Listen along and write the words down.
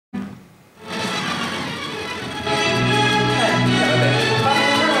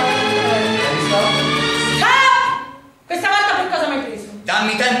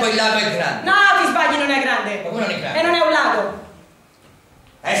lago è grande. No, ti sbagli, non è grande. Ma come non è grande? E non è un lago.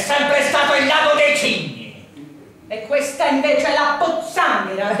 È sempre stato il lago dei Cigni. E questa invece è la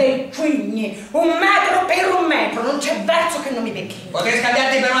pozzanghera dei Cigni. 1 metro per 1 metro, non c'è verso che non mi becchi. Potrei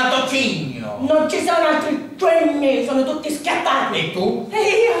scambiarti per un altro cigno. Non ci sono altri Cigni, sono tutti schiattati. E tu? E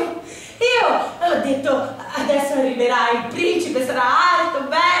io ho detto, adesso arriverà il principe, sarà alto,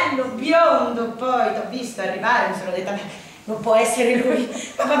 bello, biondo. Poi t'ho visto arrivare, mi sono detta, beh, non può essere lui.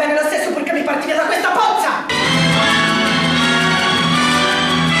 Ma va bene lo stesso perché mi parti via da questa pozza.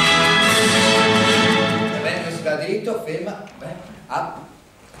 Da diritto, ferma, beh, up.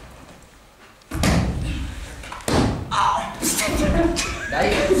 Dai.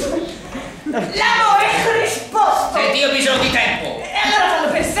 L'amore è risposto! Senti, io ho bisogno di tempo. E allora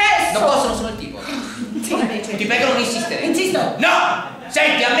fallo per sesso! Non posso, non sono il tipo. Sì, invece. Ti prego non insistere. Insisto! No!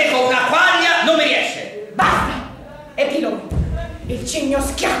 Senti, a me con una quaglia non mi riesce. Basta! Epilogo. Il cigno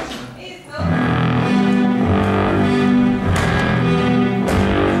schiatta.